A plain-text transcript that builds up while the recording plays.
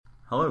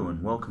Hello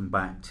and welcome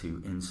back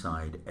to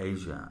Inside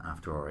Asia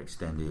after our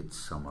extended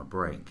summer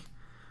break.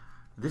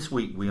 This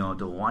week we are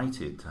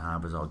delighted to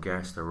have as our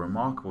guest a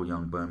remarkable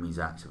young Burmese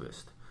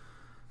activist.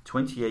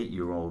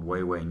 28-year-old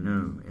Wai Wai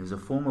Nu is a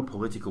former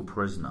political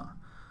prisoner,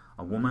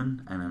 a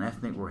woman and an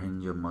ethnic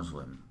Rohingya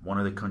Muslim, one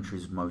of the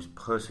country's most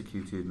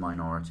persecuted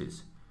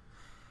minorities.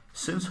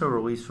 Since her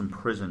release from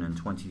prison in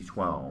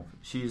 2012,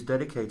 she has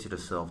dedicated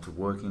herself to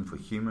working for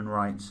human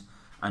rights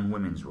and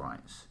women's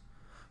rights.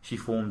 She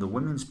formed the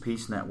Women's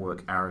Peace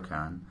Network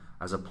Arakan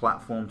as a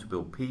platform to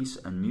build peace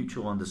and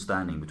mutual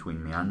understanding between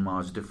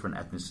Myanmar's different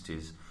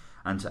ethnicities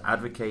and to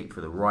advocate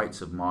for the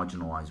rights of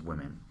marginalized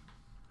women.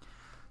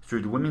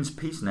 Through the Women's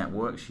Peace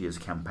Network, she has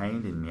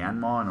campaigned in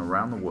Myanmar and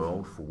around the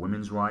world for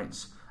women's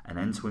rights, an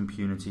end to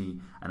impunity,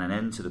 and an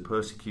end to the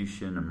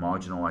persecution and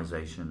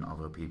marginalization of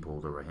her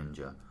people, the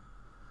Rohingya.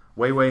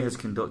 Wai Wai has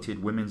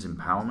conducted women's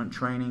empowerment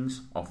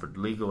trainings, offered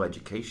legal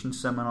education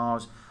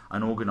seminars,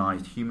 and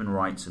organized human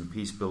rights and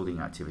peace-building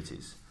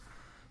activities.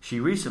 She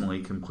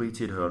recently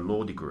completed her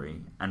law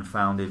degree and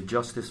founded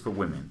Justice for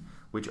Women,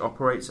 which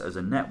operates as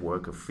a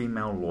network of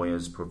female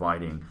lawyers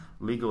providing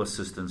legal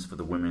assistance for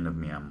the women of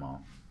Myanmar.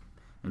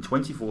 In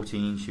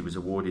 2014, she was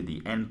awarded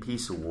the End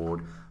Peace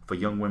Award for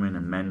Young Women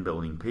and Men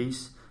Building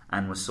Peace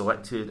and was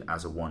selected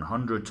as a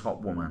 100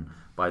 Top Woman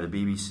by the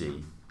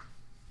BBC.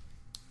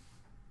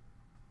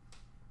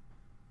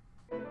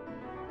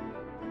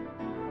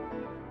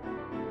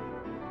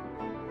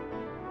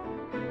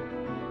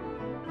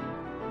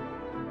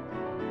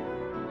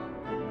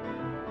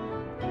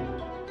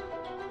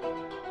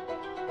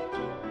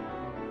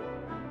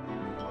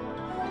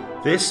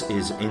 This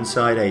is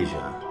Inside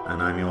Asia,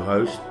 and I'm your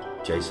host,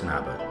 Jason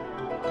Abbott.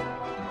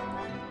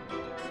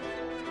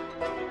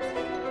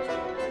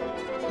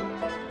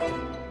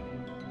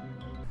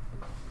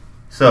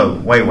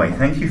 So, Wai Wai,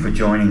 thank you for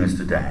joining us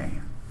today.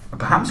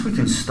 Perhaps we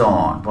can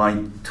start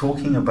by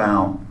talking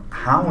about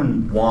how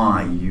and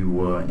why you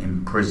were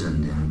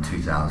imprisoned in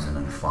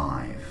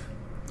 2005.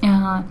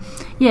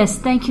 Yes,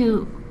 thank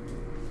you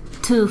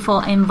too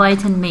for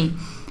inviting me.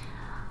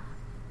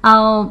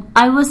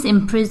 I was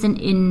imprisoned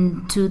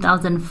in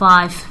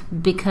 2005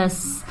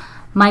 because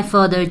my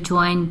father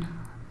joined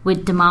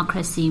with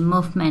democracy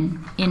movement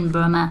in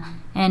Burma,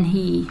 and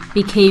he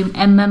became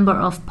a member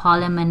of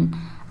parliament,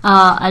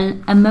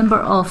 a member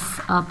of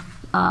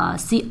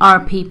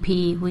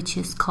CRPP, which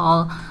is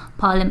called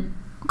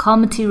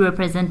Committee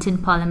Representing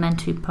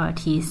Parliamentary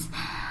Parties.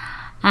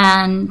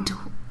 And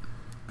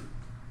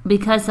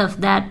because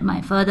of that,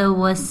 my father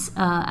was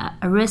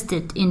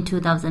arrested in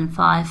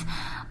 2005.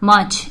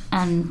 March,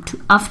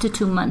 and after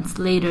 2 months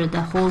later,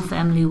 the whole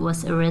family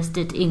was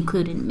arrested,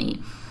 including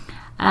me.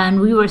 And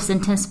we were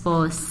sentenced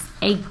for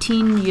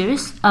 17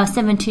 years,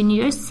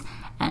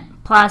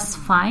 and plus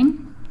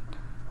fine,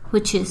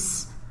 which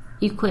is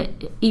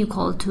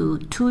equal to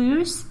 2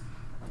 years.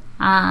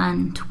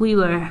 And we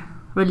were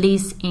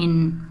released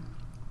in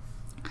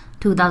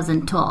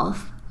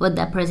 2012 with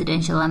the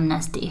presidential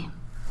amnesty.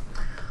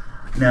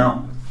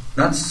 Now,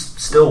 that's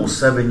still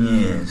 7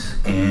 years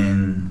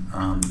in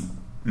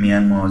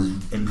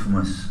Myanmar's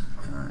infamous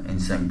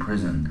Insein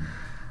prison.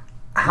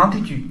 How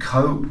did you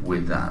cope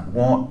with that?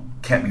 What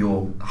kept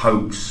your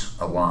hopes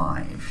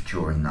alive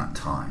during that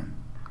time?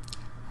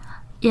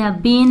 Yeah,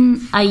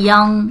 being a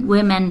young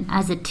woman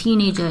as a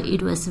teenager,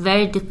 it was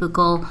very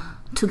difficult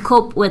to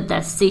cope with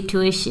the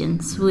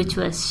situations, which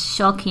was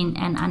shocking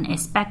and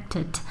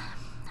unexpected.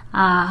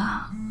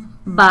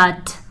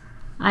 But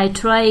I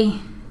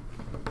try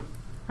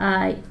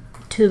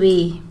to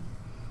be...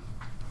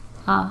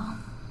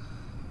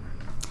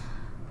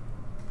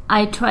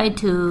 I try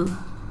to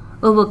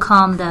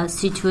overcome the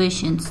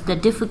situations, the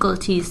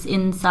difficulties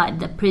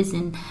inside the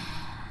prison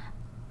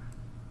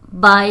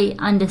by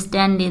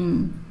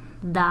understanding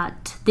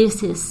that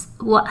this is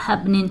what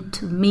happening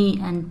to me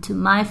and to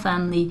my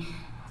family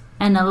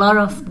and a lot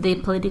of the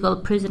political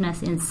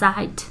prisoners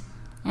inside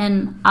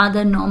and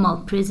other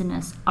normal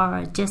prisoners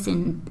are just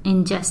in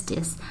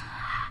injustice,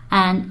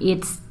 and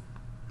it's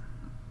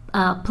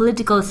a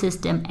political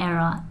system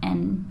error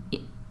and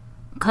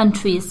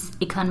country's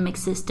economic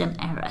system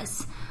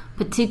errors.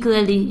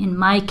 Particularly in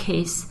my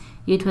case,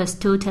 it was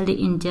totally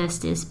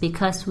injustice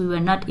because we were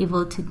not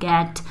able to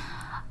get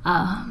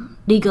a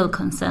legal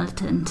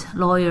consultant,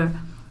 lawyer,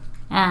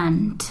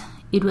 and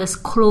it was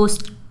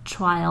closed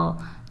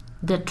trial.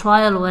 The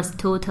trial was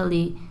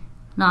totally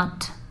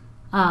not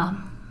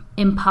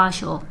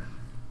impartial.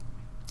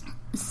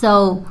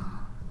 So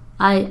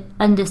I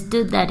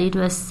understood that it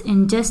was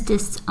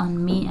injustice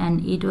on me,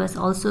 and it was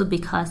also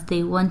because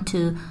they want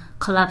to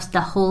collapse the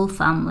whole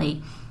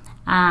family,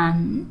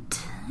 and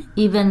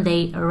even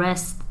they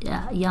arrest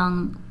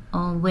young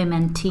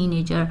women,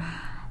 teenager,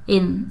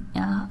 in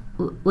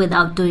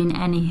without doing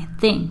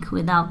anything,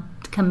 without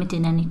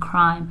committing any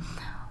crime,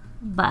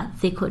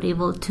 but they could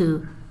able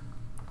to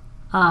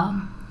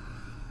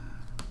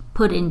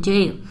put in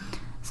jail.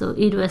 So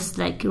it was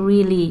like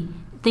really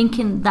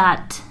thinking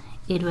that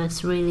it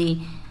was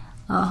really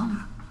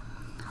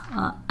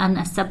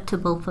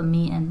unacceptable for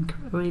me and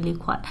really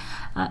quite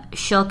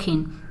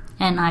shocking.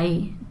 and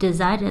I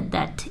decided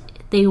that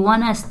they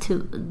want us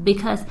to,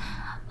 because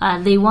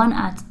they want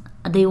us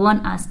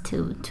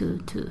to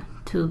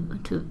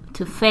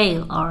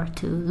fail or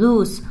to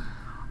lose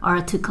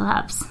or to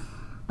collapse.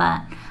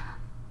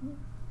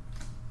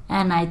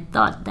 And I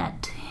thought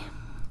that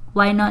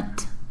why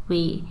not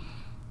we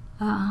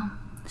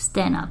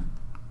stand up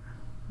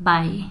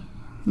by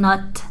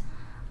not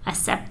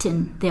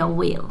accepting their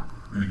will,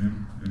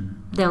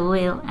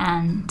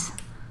 and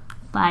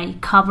by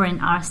covering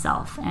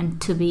ourselves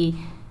and to be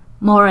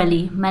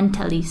morally,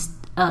 mentally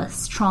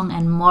strong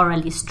and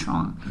morally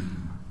strong,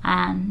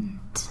 and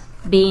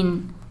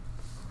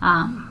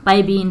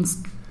by being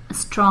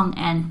strong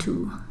and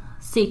to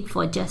seek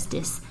for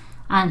justice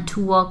and to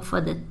work for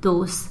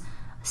those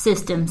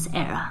systems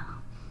era.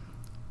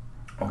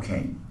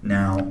 Okay,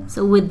 now...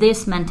 So with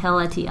this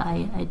mentality,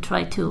 I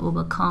try to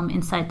overcome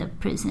inside the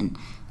prison,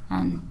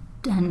 and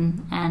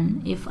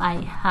if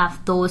I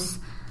have those,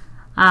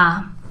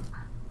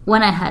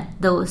 when I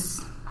had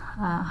those,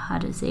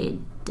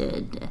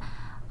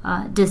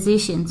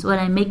 decisions, when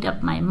I made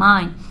up my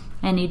mind,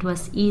 and it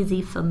was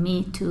easy for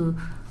me to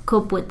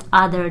cope with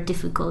other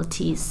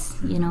difficulties,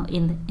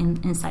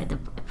 inside the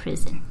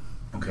prison.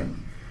 Okay.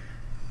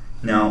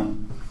 Now,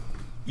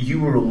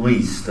 you were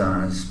released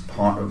as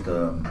part of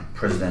the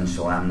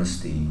presidential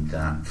amnesty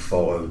that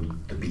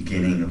followed the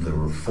beginning of the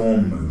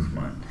reform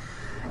movement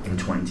in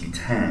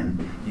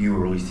 2010. You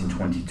were released in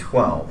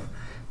 2012.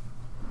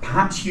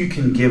 Perhaps you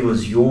can give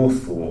us your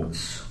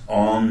thoughts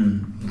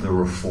on the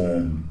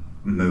reform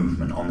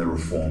movement, on the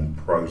reform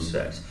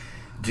process.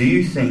 Do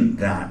you think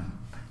that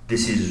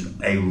this is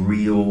a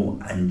real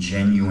and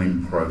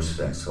genuine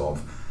process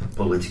of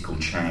political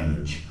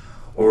change?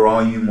 Or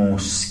are you more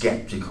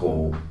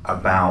skeptical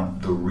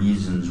about the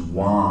reasons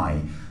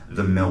why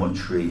the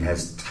military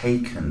has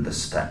taken the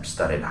steps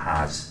that it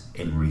has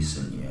in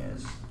recent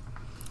years?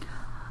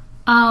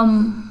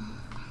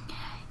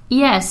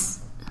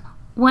 Yes.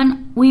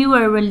 When we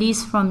were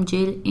released from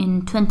jail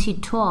in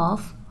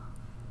 2012,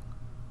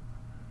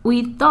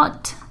 we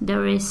thought there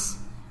was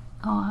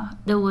a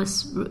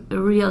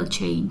real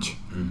change,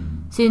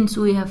 since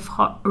we have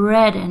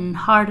read and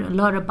heard a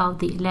lot about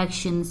the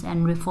elections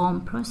and reform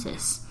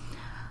process.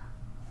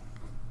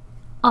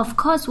 Of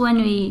course, when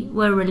we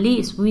were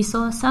released, we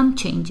saw some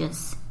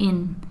changes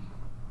in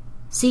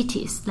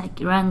cities like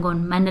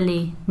Rangoon,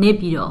 Mandalay,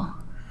 Naypyidaw.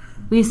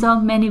 We saw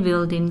many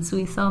buildings,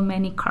 we saw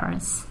many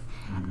cars,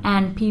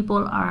 and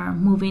people are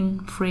moving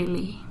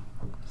freely.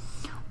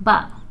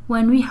 But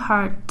when we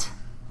heard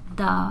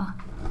the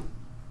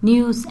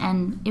news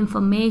and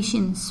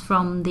informations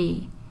from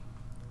the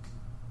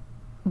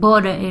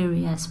border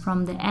areas,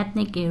 from the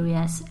ethnic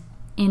areas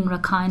in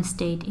Rakhine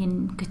state,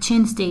 in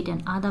Kachin state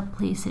and other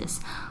places,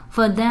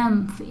 for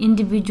them, for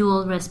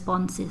individual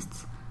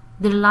responses,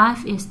 their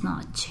life is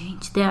not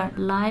changed. Their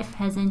life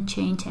hasn't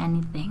changed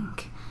anything.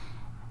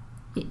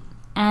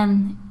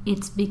 And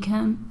it's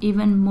become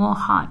even more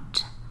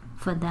hard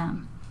for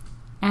them.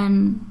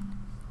 And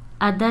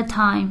at that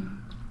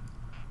time,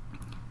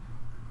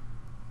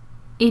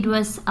 it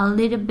was a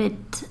little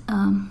bit,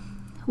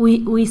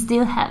 we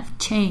still have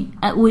change.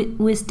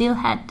 We still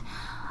had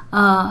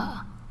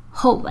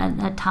hope at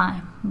that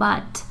time.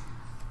 But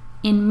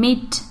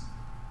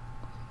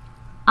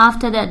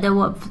after that,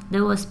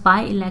 there was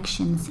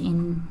by-elections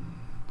in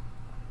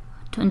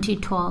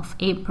 2012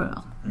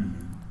 April,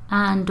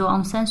 and the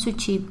Aung San Suu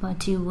Kyi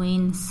party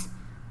wins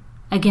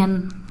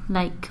again,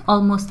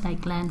 almost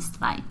like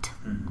landslide,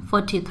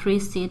 43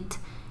 seats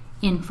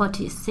in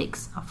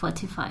 46 or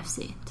 45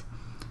 seats.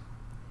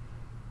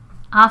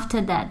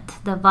 After that,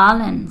 the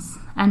violence,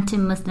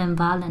 anti-Muslim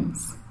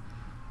violence,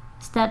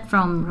 start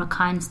from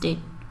Rakhine state,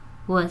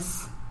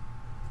 was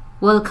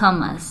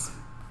welcome us.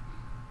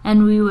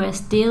 And we were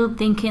still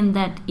thinking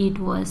that it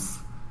was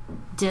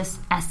just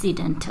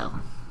accidental.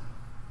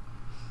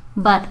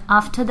 But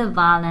after the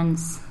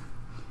violence,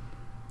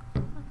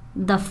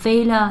 the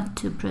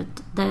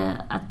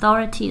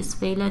authorities'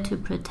 failure to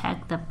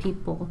protect the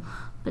people,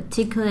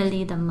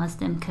 particularly the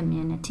Muslim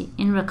community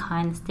in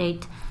Rakhine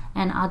state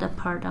and other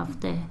part of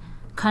the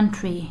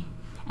country,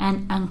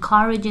 and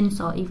encouraging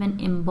or even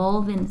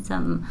involving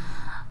some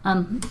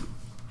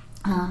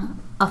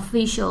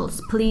officials,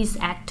 police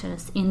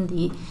actors in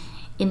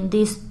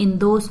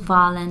those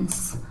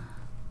violence,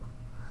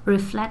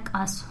 reflect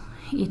us.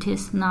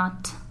 It's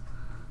not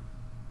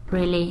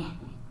really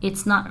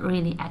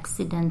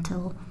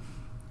accidental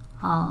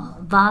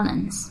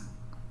violence.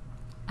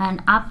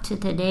 And up to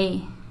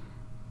today,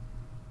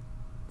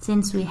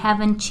 since we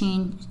haven't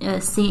seen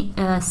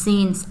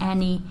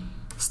any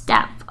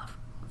step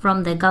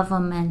from the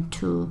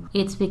government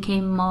it's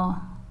became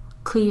more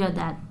clear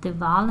that the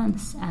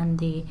violence and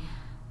the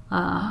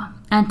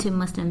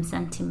anti-Muslim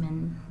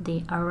sentiment,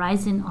 the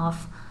arising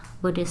of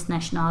Buddhist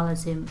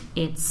nationalism,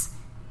 it's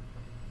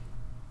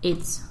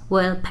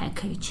well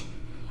packaged,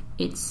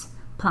 it's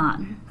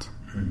planned.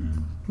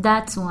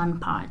 That's one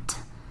part.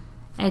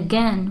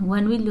 Again,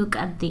 when we look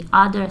at the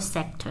other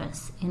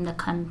sectors in the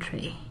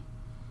country,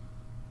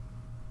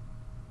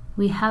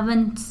 we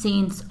haven't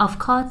seen. Of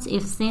course,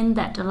 it's seen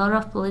that a lot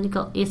of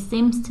it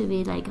seems to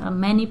be like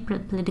many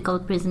political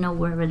prisoners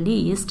were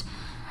released,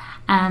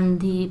 and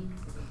the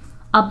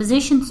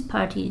opposition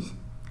party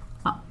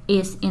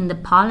is in the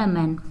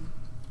parliament,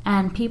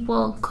 and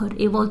people could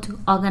able to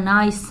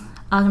organize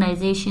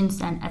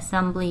organizations and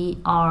assembly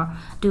or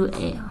do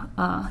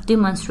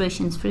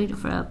demonstrations,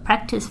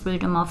 practice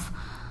freedom of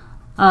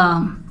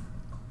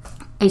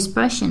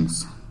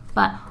expressions.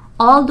 But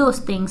all those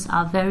things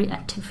are very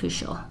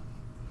artificial.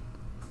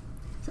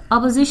 The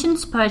opposition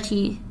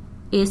party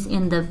is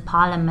in the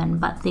parliament,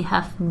 but they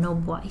have no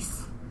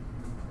voice,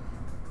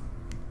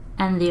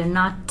 and they are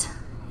not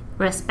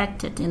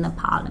respected in the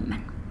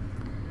parliament.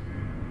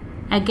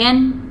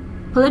 Again,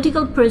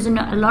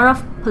 a lot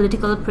of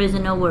political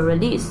prisoners were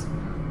released,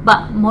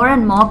 but more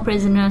and more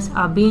prisoners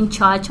are being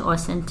charged or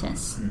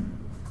sentenced.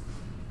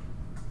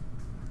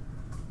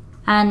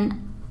 And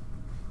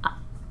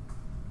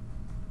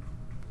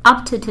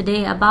up to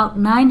today, about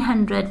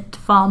 900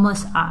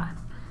 farmers are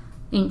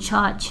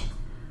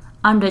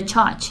under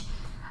charge,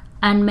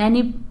 and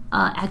many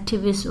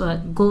activists will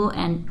go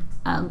in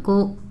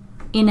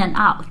and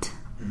out.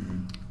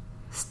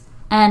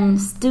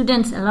 And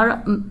students,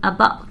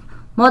 about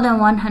more than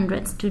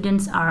 100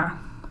 students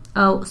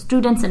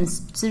students and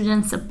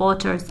student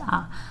supporters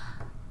are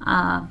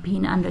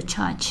being under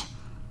charge.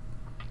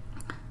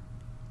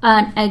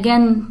 And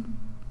again,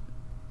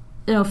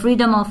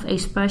 freedom of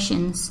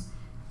expressions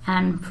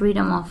and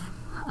freedom of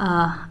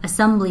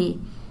assembly,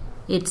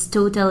 it's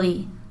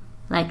totally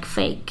like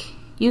fake.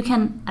 You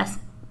can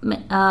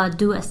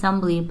do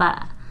assembly,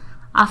 but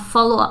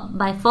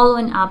by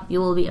following up, you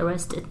will be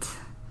arrested.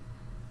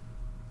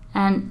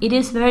 And it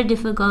is very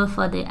difficult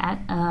for the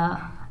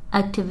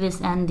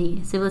activists and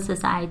the civil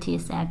society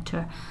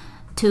sector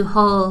to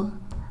hold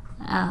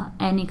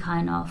any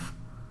kind of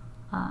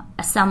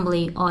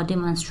assembly or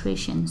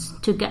demonstrations.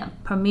 To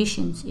get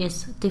permissions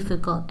is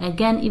difficult.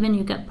 Again, even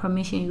you get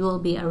permission, you will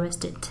be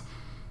arrested.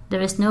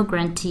 There is no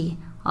guarantee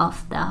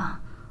of the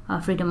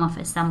freedom of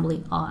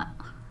assembly or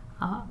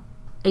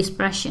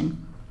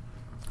expression.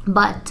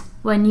 But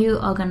when you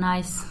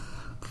organize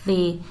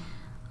the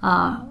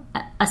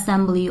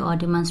assembly or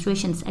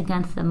demonstrations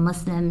against the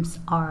Muslims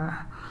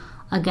or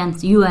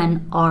against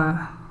UN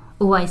or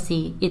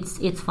OIC,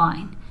 it's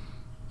fine.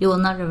 You will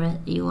not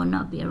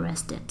be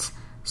arrested.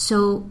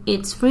 So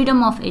its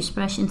freedom of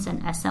expressions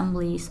and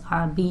assemblies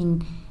are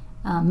being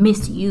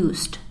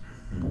misused.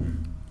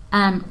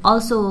 And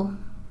also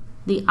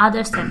the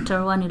other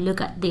sector, when you look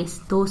at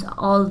this,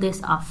 all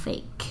these are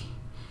fake.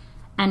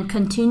 And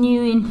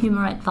continuing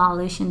human rights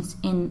violations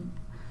in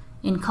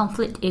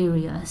conflict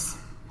areas,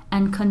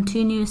 and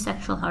continuing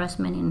sexual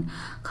harassment in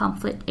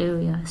conflict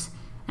areas,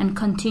 and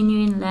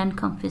continuing land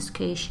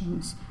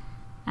confiscations,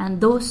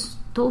 and those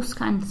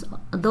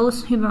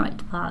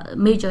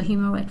major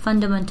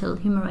fundamental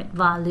human rights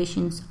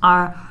violations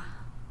are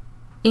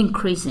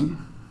increasing.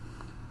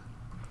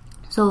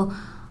 So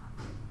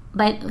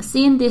by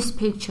seeing these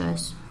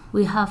pictures,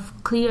 we have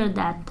clear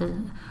that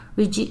the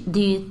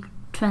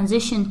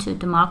transition to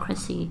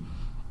democracy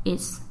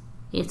is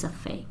a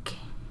fake.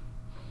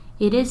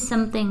 It is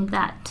something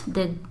that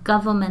the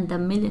government, the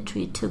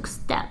military, took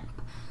step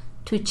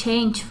to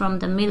change from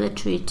the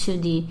military to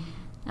the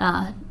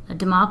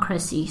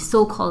democracy,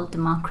 so-called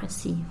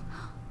democracy,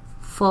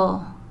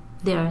 for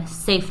their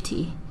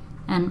safety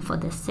and for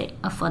the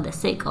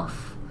sake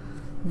of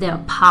their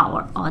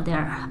power or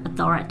their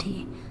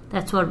authority.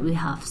 That's what we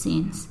have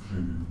seen.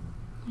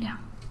 Yeah.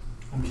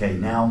 Okay.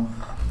 Now,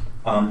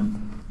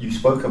 you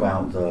spoke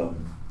about the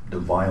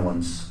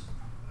violence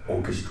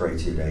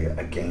orchestrated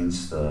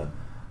against the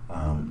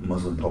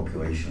Muslim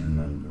population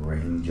and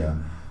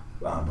Rohingya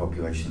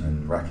population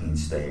in Rakhine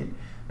state.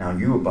 Now,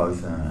 you were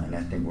both an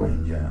ethnic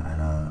Rohingya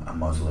and a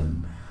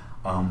Muslim.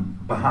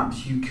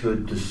 Perhaps you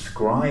could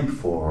describe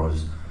for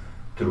us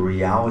the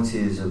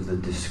realities of the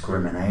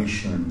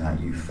discrimination that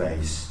you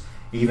face,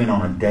 even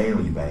on a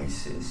daily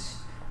basis,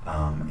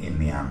 in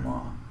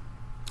Myanmar.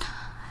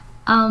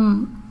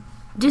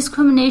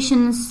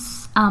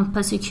 Discriminations,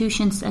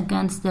 persecutions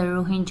against the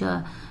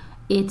Rohingya,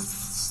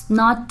 it's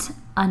not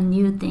a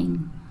new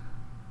thing.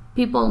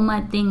 People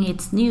might think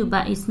it's new,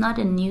 but it's not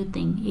a new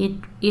thing.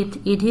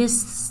 It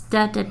is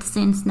started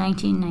since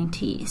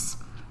 1990s.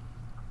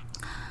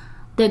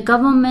 The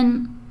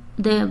government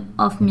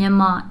of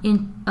Myanmar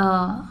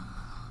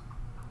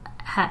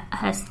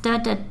has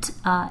started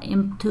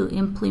to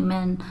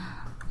implement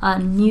a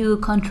new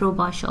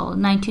controversial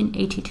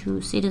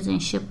 1982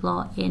 citizenship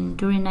law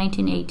during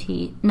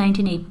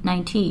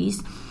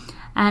 1990s,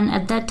 and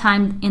at that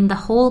time in the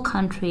whole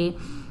country,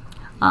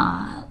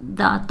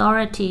 the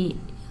authority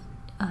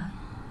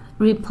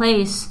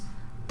replaced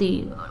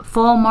the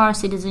former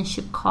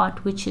citizenship card,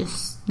 which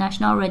is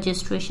national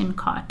registration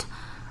card,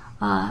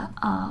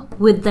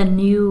 with the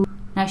new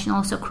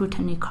national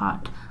scrutiny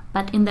card.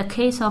 But in the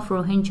case of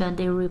Rohingya,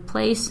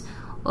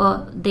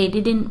 they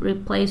didn't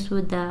replace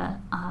with the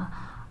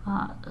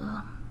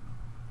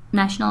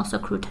national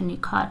scrutiny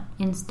card.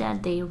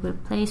 Instead, they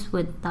replaced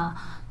with the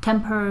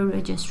temporary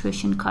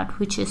registration card,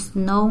 which is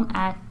known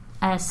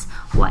as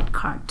white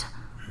card.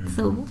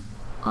 So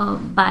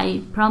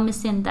by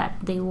promising that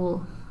they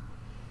will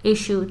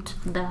issue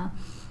the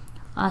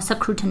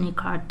scrutiny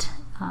card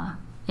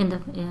in the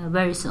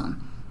very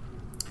soon,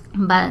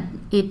 but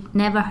it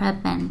never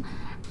happened.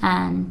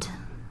 And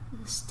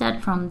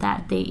instead from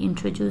that, they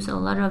introduced a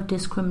lot of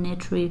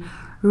discriminatory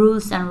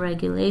rules and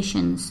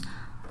regulations.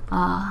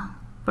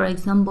 For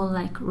example,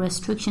 like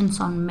restrictions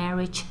on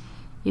marriage.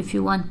 If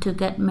you want to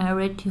get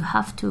married, you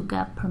have to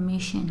get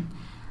permission.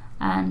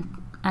 And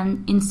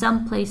in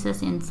some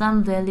places, in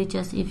some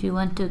villages, if you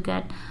want to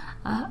get,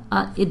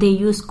 they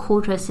use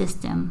quota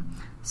system.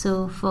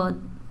 So for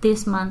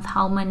this month,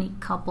 how many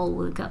couple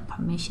will get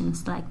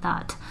permissions like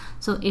that?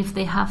 So if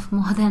they have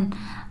more than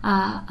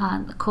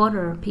a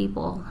quarter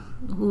people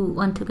who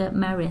want to get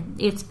married,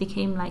 it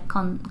became like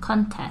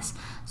contest.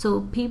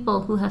 So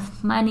people who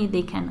have money,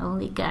 they can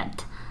only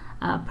get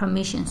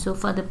permission. So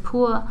for the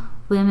poor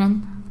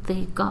women,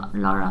 they got a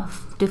lot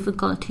of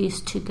difficulties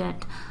to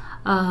get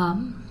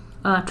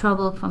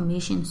travel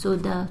permission. So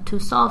to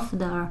solve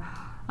their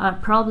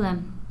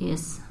problem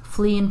is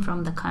fleeing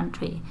from the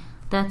country.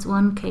 That's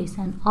one case.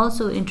 And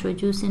also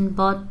introducing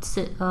birth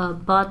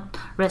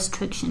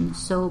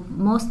restrictions. So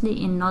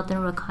mostly in northern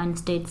Rakhine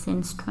state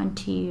since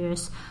 20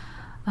 years,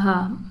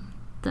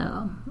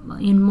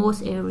 in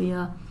most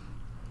area,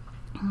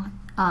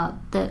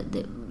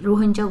 the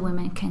Rohingya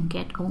women can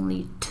get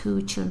only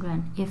 2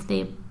 children. If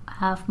they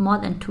have more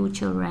than 2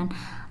 children,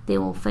 they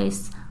will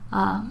face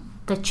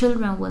the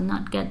children will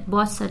not get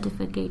birth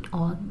certificate,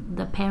 or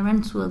the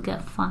parents will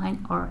get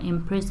fined or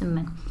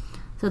imprisonment.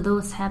 So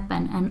those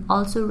happen. And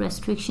also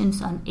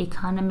restrictions on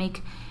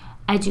economic,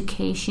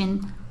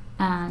 education,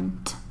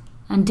 and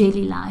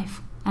daily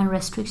life. And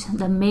restrictions,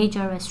 the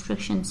major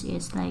restrictions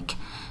is like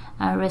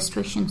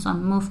restrictions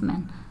on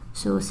movement.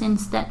 So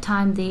since that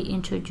time, they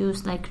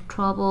introduced like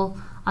travel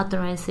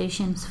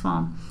authorizations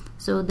form.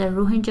 So the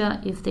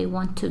Rohingya, if they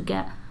want to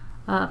get,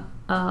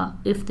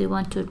 if they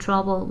want to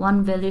travel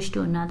one village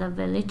to another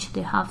village,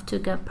 they have to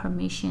get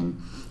permission.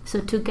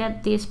 So to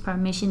get these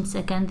permissions,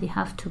 again, they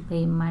have to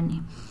pay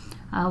money.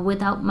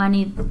 Without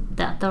money,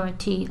 the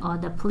authority or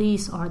the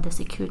police or the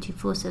security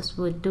forces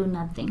would do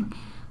nothing.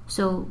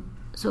 So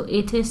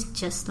it is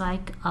just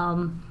like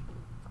a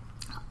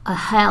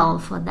hell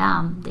for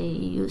them.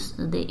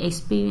 They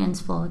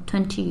experience for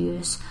 20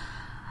 years,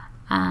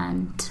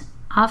 and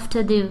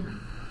after the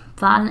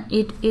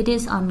it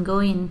is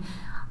ongoing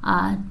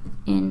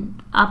in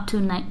up to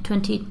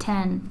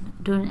 2010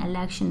 during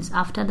elections.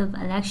 After the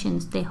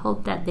elections, they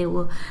hope that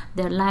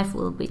their life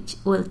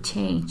will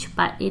change,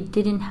 but it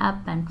didn't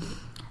happen.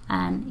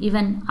 And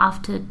even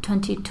after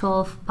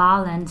 2012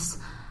 violence,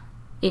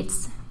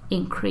 it's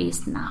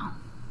increased now.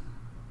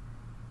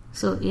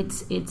 So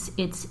it's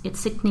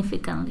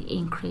significantly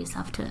increased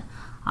after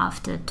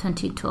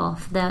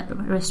 2012. The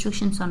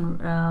restrictions on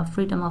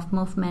freedom of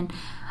movement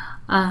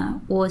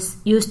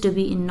used to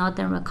be in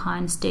northern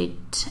Rakhine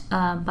state,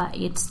 but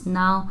it's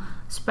now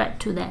spread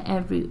to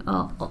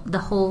the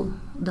whole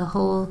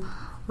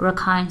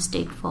Rakhine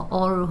state for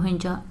all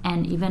Rohingya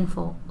and even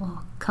for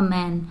Kyaw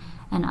Min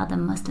and other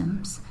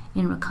Muslims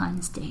in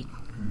Rakhine state.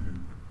 Mm-hmm.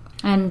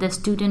 And the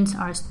students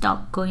are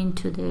stopped going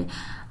to the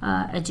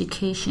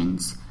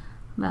educations.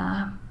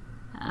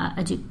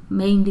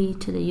 Mainly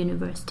to the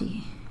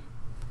university.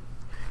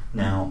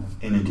 Now,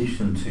 in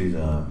addition to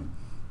the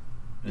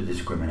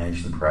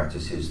discrimination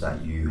practices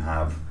that you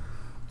have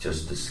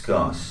just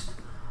discussed,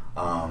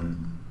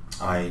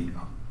 I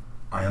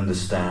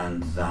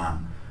understand that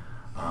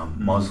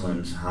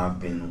Muslims have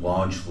been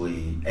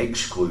largely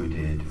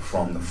excluded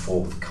from the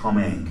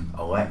forthcoming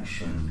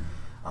election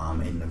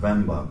in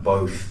November,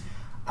 both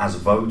as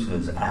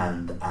voters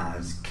and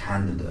as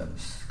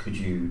candidates. Could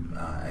you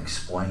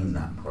explain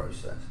that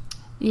process?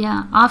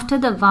 Yeah, after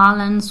the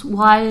violence,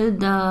 while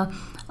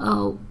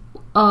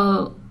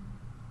a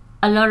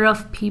lot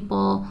of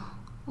people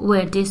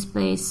were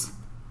displaced,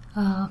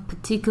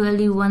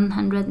 particularly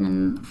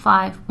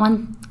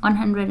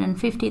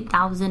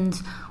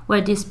 150,000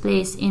 were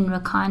displaced in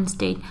Rakhine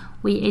state,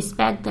 we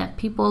expect that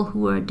people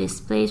who were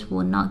displaced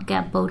will not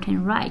get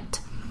voting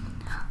right.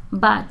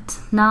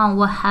 But now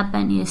what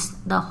happened is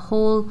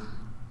all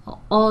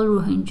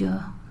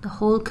Rohingya, the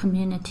whole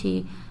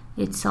community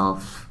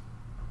itself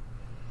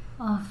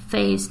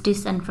face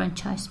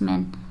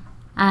disenfranchisement,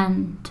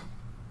 and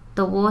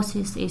the worst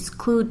is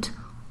reject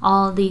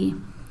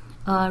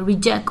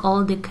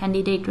all the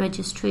candidate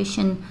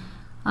registration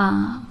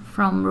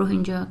from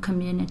Rohingya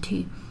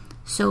community.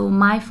 So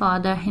my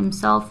father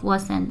himself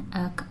was an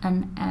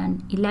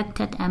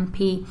elected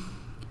MP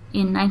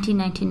in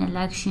 1919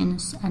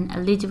 elections, an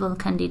eligible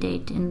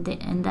candidate in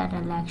that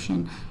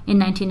election, in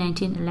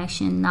 1919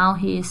 election. Now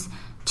he is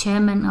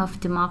chairman of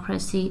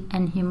Democracy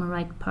and Human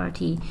Rights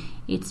Party.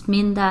 It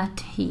means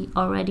that he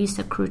already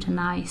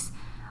scrutinized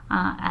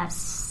as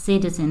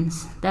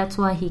citizens. That's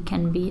why he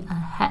can be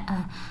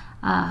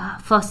a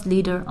first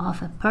leader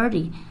of a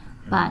party.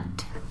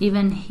 but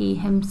even he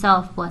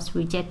himself was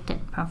rejected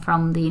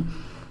from the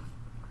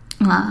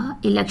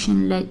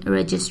election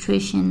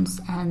registrations,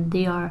 and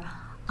they are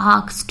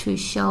asked to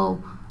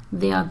show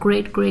their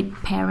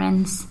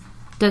great-great-parents'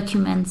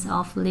 documents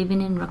of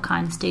living in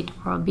Rakhine State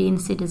or being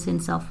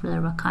citizens of the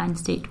Rakhine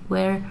State,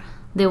 where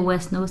there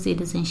was no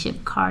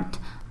citizenship card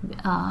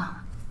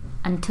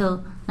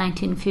until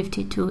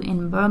 1952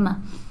 in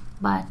Burma.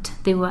 But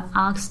they were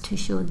asked to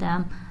show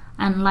them,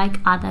 unlike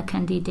other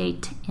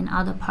candidates in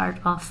other part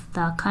of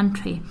the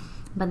country.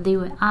 But they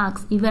were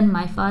asked, even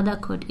my father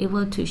could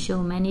able to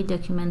show many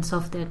documents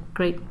of their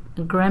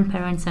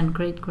great-grandparents and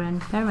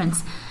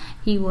great-grandparents.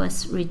 He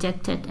was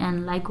rejected,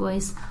 and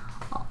likewise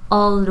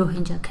all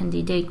Rohingya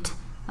candidates,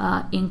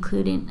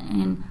 including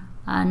in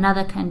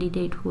another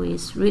candidate who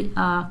is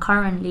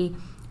currently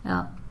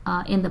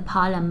in the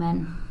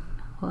parliament,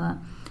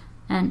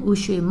 and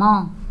Ushui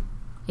Mong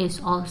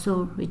is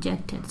also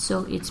rejected.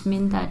 So it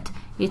means that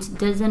it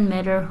doesn't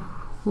matter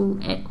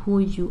who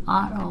you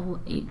are, or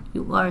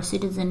you are a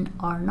citizen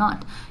or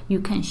not.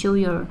 You can show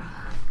your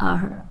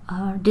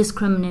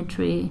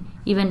discriminatory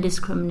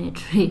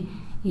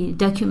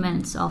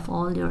documents of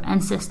all your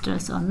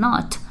ancestors or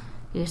not.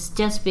 It's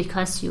just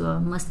because you are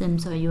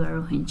Muslims or you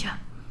are Rohingya.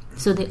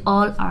 So they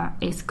all are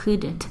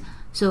excluded.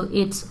 So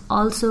it's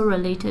also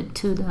related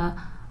to the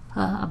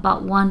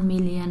about 1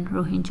 million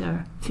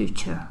Rohingya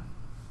future.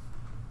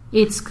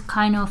 It's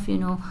kind of,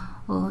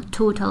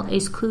 total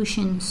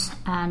exclusions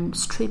and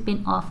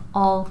stripping of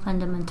all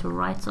fundamental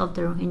rights of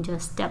the Rohingya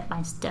step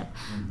by step.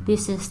 Mm-hmm.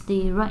 This is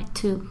the right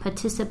to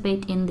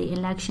participate in the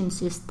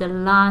elections is the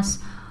last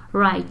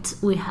right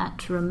we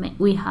had remained,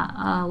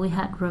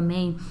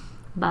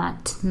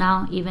 but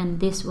now even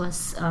this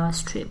was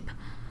stripped.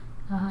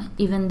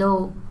 Even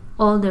though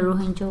all the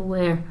Rohingya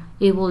were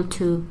able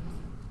to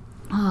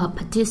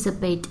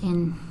participate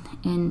in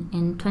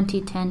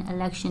 2010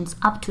 elections,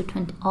 up to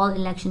all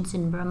elections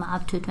in Burma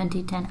up to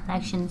 2010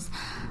 elections.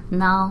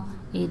 Now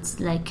it's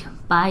like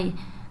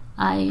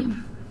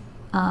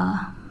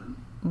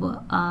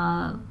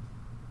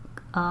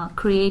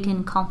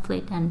creating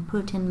conflict and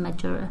putting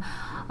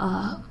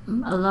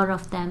a lot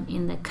of them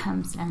in the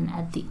camps, and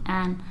at the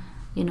end,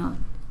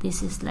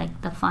 this is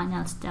like the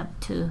final step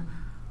to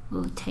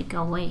take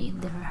away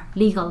their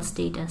legal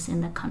status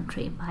in the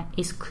country by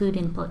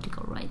excluding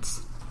political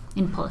rights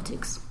in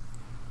politics.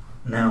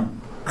 Now,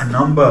 a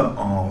number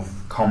of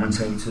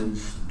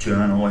commentators,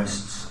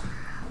 journalists,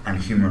 and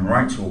human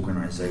rights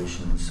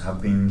organizations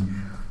have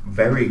been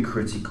very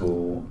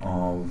critical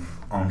of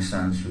Aung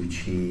San Suu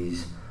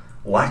Kyi's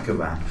lack of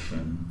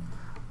action,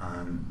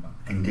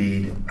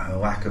 indeed a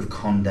lack of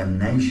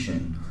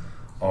condemnation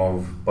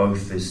of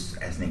both this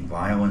ethnic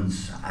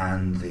violence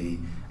and the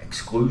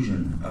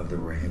exclusion of the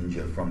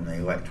Rohingya from the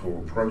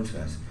electoral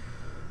process.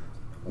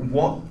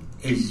 What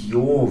is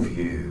your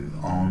view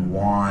on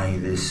why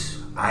this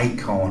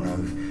icon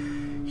of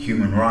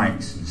human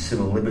rights and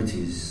civil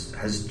liberties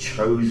has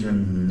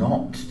chosen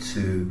not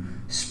to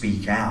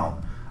speak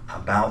out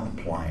about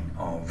the plight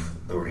of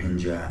the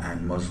Rohingya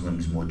and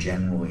Muslims more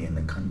generally in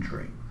the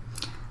country?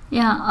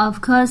 Yeah,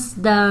 of course,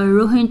 the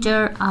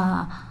Rohingya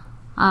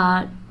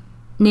are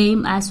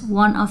named as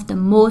one of the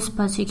most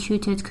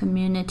persecuted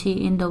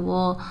community in the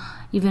world,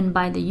 even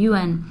by the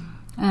UN,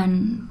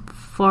 and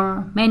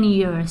for many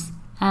years.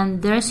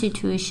 And their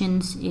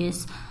situations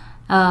is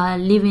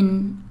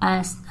living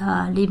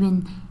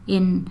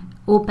in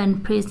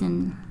open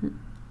prison,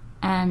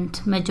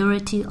 and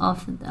majority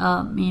of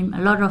a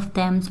lot of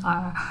them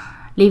are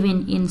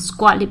living in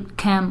squalid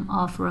camp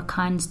of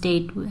Rakhine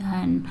State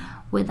and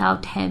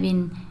without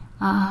having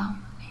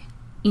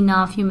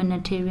enough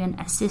humanitarian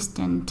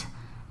assistance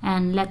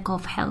and lack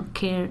of health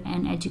care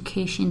and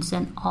education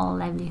and all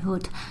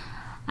livelihood.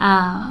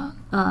 But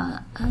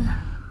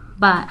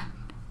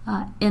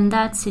in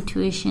that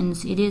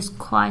situations, it is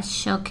quite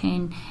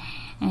shocking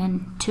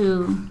and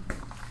to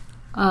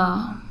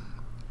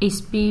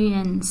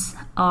experience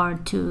or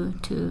to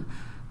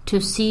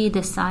see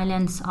the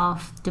silence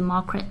of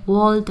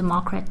world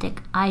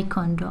democratic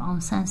icon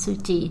Aung San Suu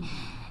Kyi.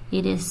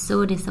 It is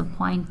so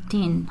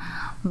disappointing,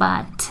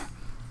 but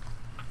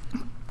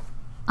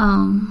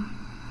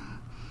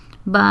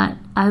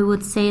I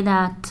would say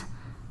that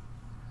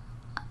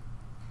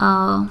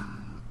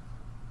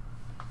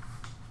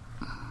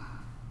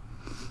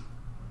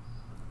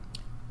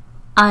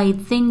I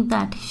think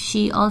that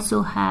she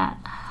also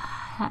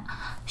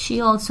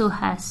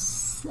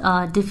has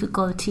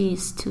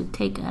difficulties to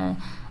take a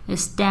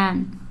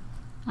stand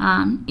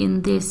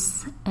in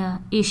this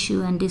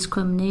issue and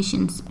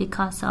discriminations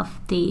because of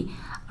the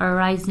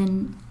rise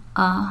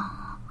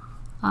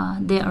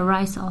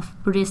of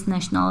Buddhist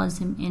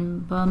nationalism in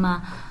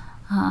Burma.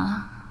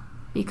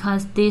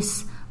 Because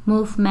this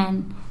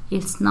movement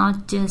is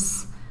not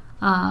just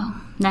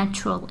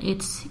natural;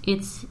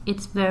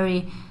 it's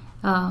very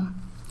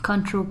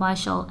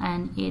controversial,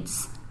 and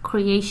it's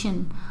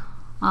creation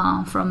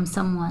from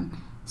someone.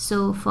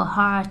 So for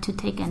her to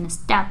take a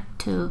step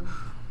to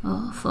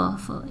for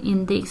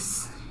in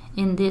this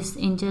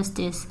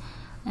injustice,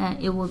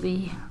 it will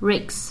be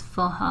risks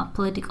for her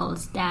political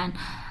stand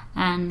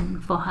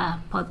and for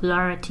her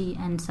popularity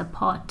and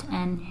support,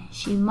 and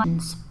she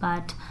must.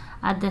 But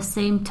at the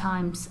same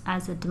time,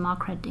 as a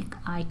democratic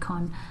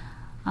icon,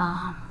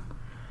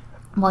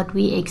 what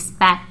we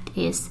expect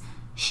is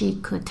she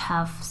could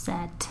have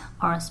said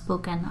or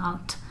spoken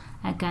out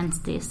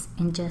against this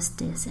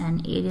injustice,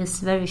 and it is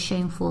very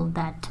shameful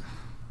that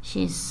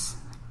she's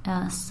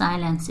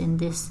silenced in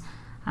this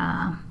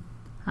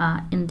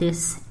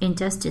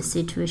injustice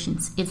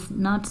situations. It's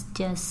not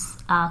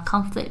just a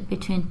conflict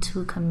between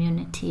two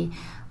communities,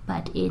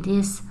 but it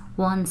is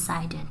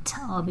one-sided.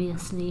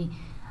 Obviously,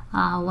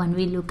 when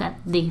we look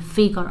at the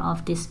figure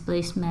of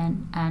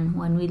displacement and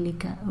when we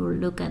look at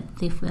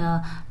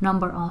the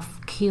number of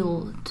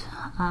killed,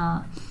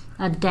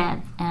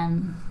 death,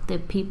 and the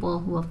people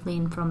who are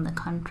fleeing from the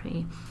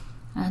country,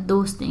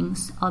 those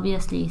things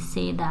obviously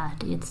say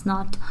that it's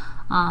not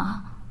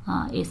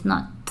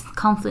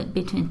conflict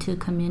between two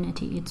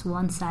communities, it's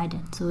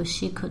one-sided. So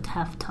she could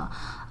have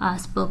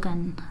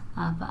spoken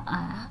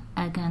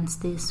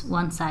against these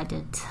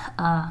one-sided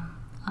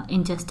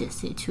injustice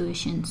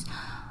situations.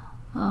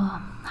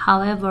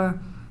 However,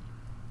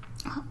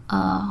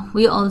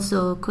 we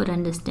also could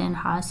understand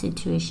her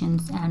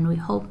situations, and we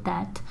hope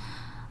that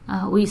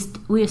we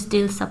are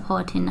still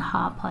supporting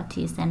her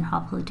parties and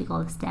her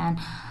political stand.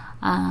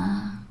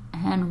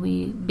 And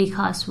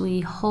because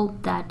we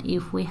hope that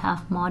if we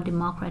have more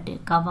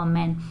democratic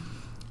government,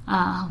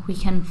 we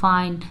can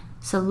find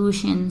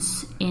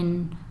solutions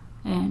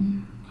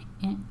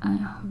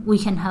we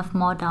can have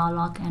more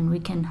dialogue, and we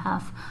can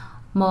have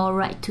more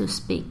right to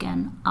speak,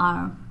 and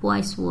our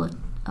voice would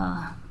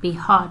be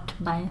heard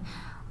by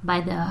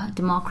the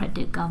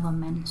democratic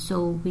government,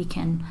 so we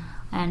can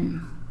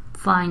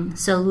find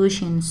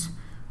solutions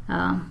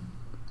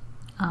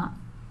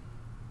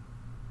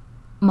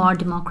more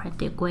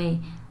democratic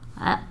way.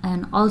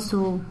 And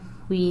also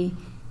we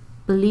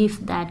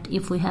believe that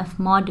if we have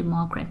more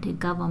democratic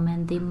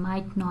government, they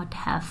might not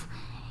have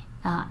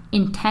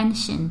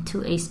intention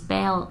to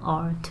expel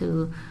or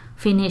to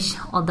finish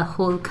all the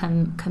whole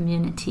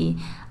community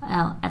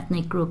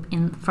ethnic group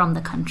from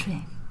the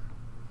country.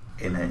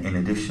 In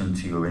addition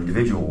to your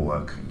individual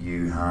work,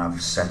 you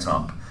have set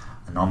up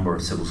a number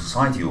of civil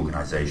society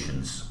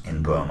organizations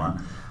in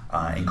Burma,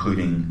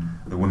 including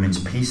the Women's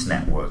Peace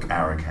Network,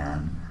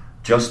 Arakan,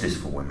 Justice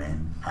for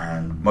Women,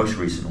 and most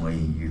recently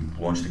you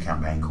launched a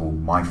campaign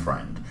called My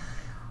Friend.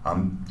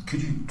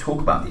 Could you talk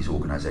about these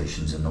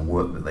organizations and the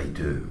work that they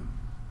do?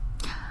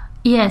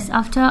 Yes,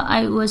 after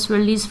I was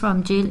released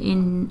from jail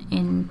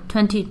in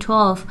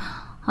 2012,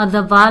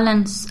 the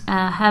violence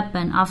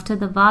happened. After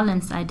the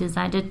violence, I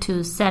decided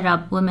to set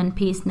up Women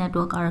Peace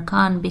Network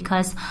Arakan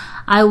because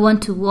I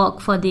want to work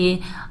for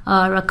the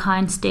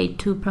Rakhine state,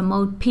 to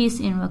promote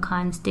peace in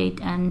Rakhine state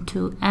and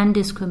to end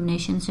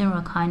discriminations in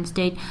Rakhine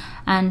state,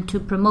 and to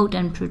promote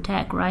and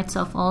protect rights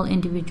of all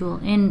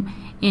individuals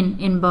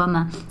in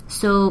Burma.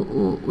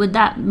 So with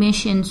that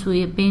missions, we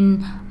have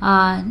been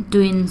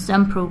doing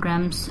some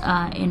programs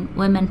in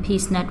Women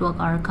Peace Network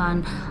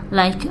Arakan,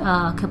 like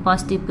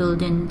capacity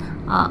building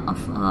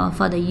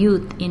for the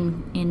youth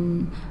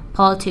in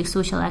politics,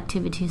 social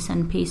activities,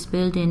 and peace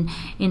building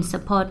in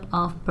support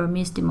of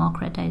Burmese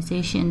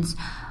democratizations,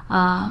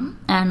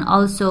 and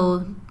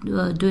also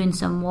doing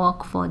some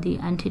work for the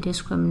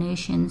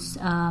anti-discriminations,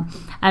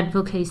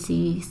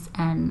 advocacies,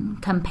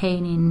 and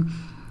campaigning,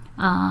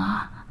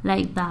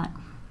 like that.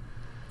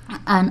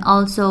 And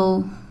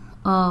also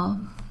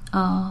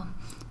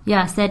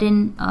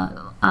setting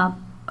up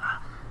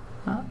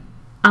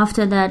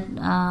after that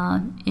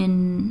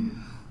in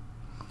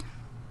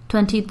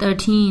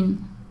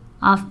 2013,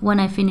 when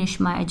I finished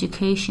my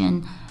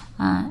education,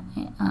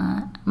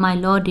 my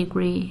law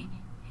degree,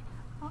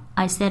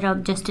 I set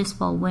up Justice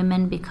for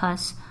Women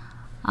because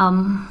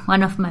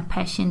one of my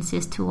passions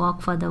is to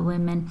work for the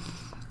women.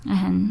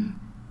 And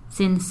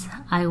since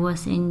I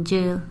was in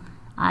jail,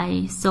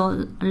 I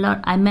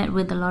met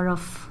with a lot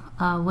of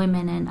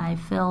women, and I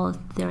felt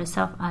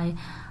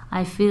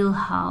I feel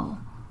how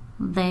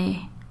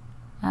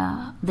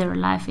their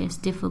life is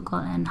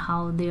difficult and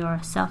how they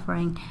are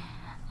suffering.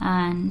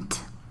 And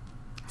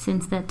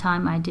since that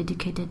time, I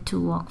dedicated to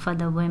work for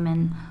the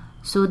women,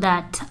 so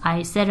that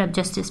I set up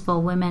Justice for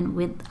Women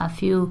with a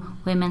few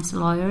women's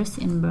lawyers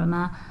in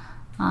Burma,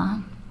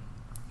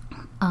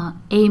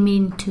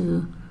 aiming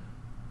to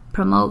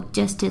promote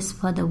justice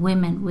for the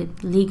women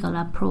with legal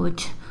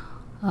approach.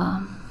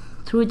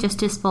 Through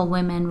Justice for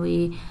Women,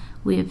 we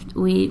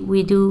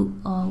do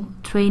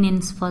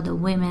trainings for the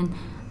women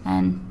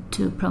and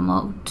to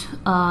promote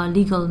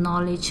legal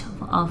knowledge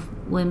of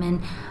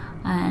women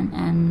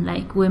and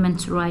like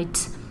women's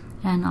rights,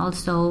 and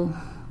also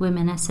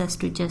women access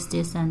to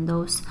justice and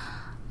those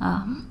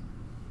and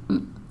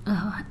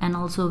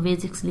also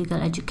basic legal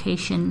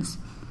educations.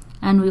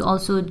 And we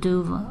also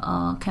do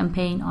a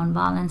campaign on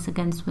violence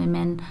against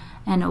women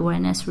and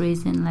awareness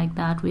raising like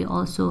that. We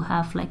also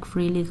have like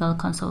free legal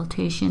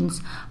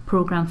consultations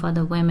program for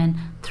the women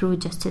through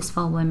Justice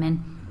for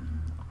Women.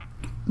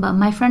 But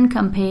My Friend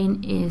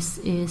campaign is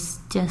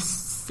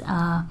just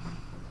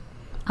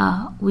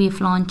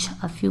we've launched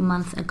a few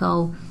months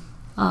ago.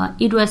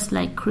 It was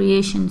like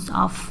creations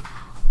of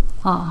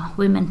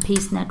Women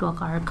Peace Network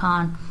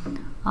Arakan.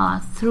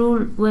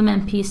 Through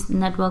Women Peace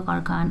Network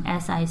Arakan,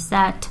 as I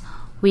said,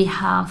 we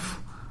have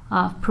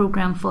a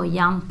program for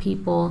young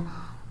people,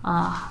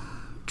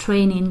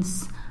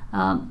 trainings,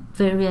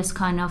 various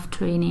kind of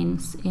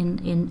trainings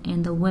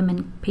in the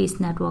Women Peace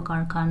Network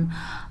Arakan,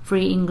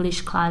 free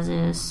English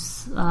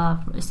classes,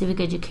 civic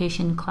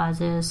education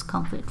classes,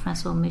 conflict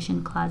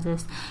transformation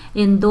classes.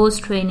 In those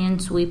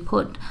trainings, we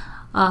put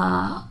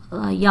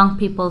young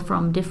people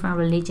from different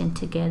religion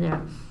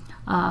together,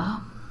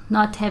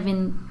 not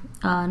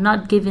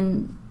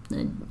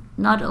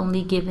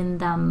only giving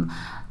them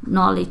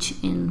knowledge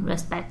in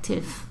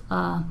respective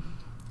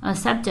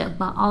subject,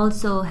 but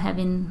also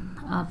having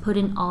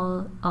putting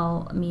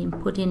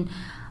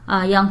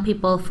young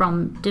people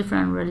from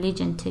different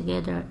religion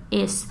together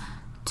is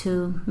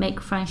to make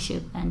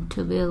friendship and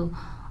to build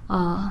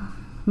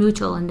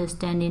mutual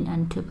understanding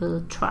and to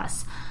build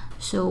trust.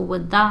 So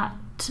with that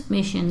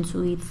missions,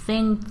 we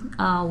think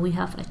we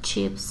have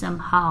achieved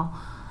somehow.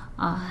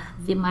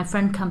 The My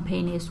Friend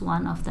campaign is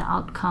one of the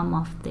outcome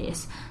of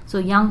this. So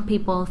young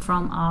people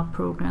from our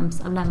programs,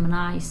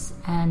 alumni,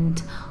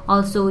 and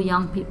also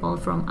young people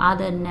from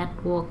other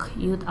network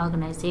youth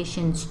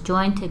organizations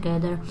joined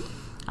together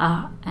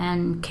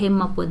and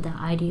came up with the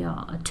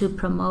idea to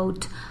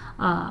promote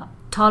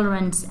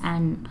tolerance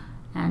and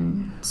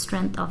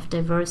strength of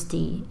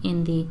diversity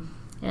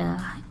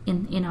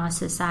in our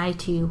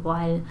society,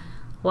 while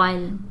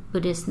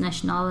Buddhist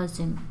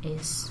nationalism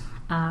is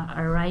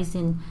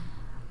arising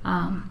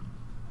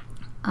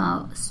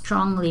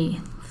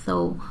strongly.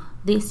 So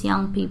these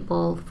young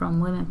people from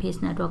Women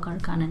Peace Network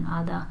Arakan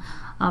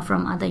and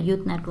from other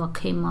youth network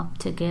came up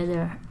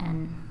together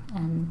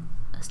and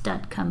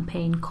start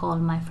campaign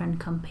called My Friend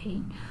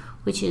Campaign,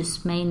 which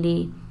is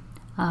mainly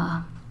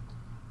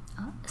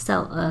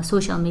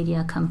social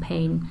media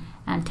campaign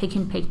and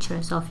taking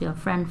pictures of your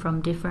friend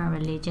from different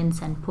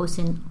religions and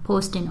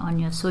posting on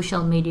your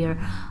social media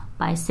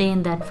by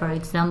saying that, for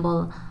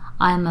example,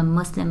 I am a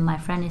Muslim, my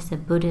friend is a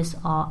Buddhist,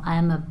 or I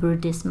am a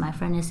Buddhist, my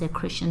friend is a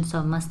Christian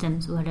or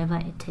Muslims, whatever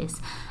it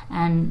is.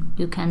 And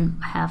you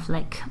can have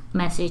like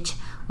message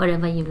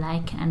whatever you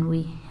like, and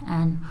we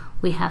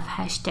have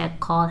hashtag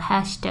called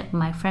hashtag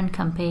My Friend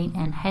Campaign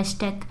and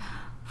hashtag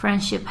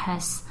Friendship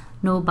Has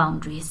No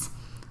Boundaries.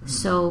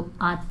 So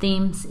our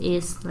themes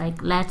is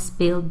like, let's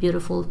build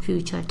beautiful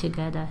future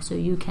together. So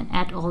you can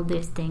add all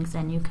these things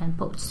and you can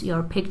post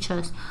your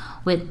pictures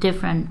with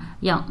different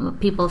young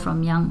people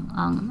from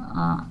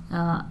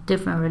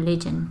different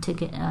religion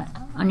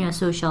on your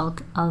social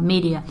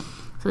media.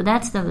 So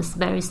that's the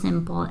very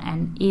simple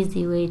and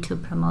easy way to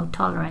promote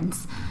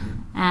tolerance.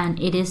 And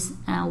it is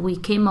we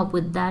came up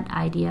with that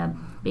idea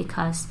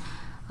because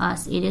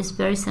it is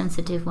very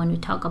sensitive when we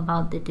talk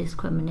about the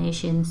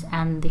discriminations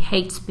and the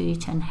hate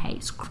speech and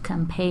hate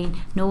campaign.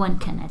 No one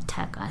can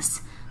attack us.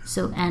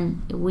 So,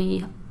 and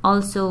we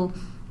also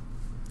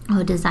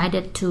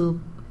decided to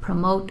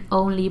promote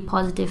only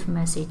positive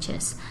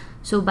messages.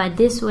 So by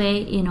this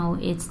way,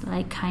 it's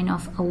like kind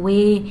of a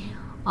way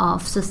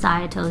of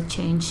societal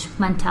change,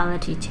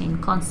 mentality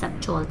change,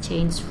 conceptual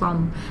change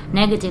from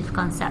negative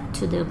concept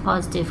to the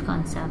positive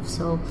concept.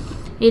 So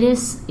it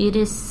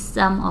is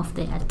some of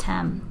the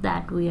attempt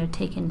that we are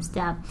taking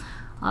step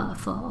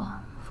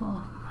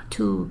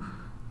to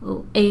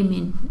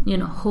aiming,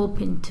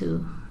 hoping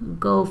to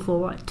go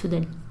forward to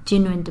the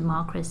genuine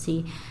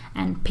democracy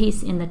and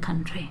peace in the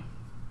country.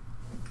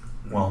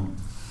 Well,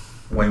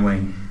 Wai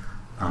Wai,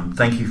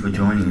 thank you for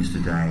joining us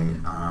today.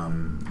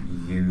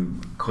 You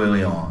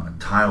clearly are a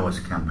tireless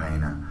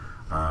campaigner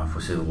for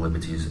civil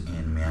liberties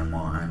in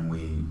Myanmar, and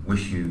we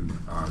wish you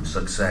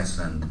success,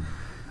 and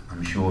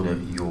I'm sure that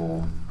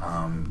your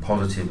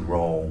positive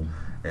role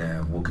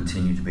will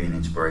continue to be an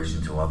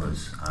inspiration to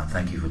others.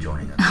 Thank you for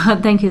joining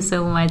us. Thank you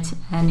so much,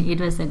 and it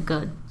was a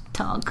good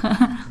talk.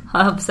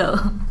 I hope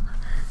so.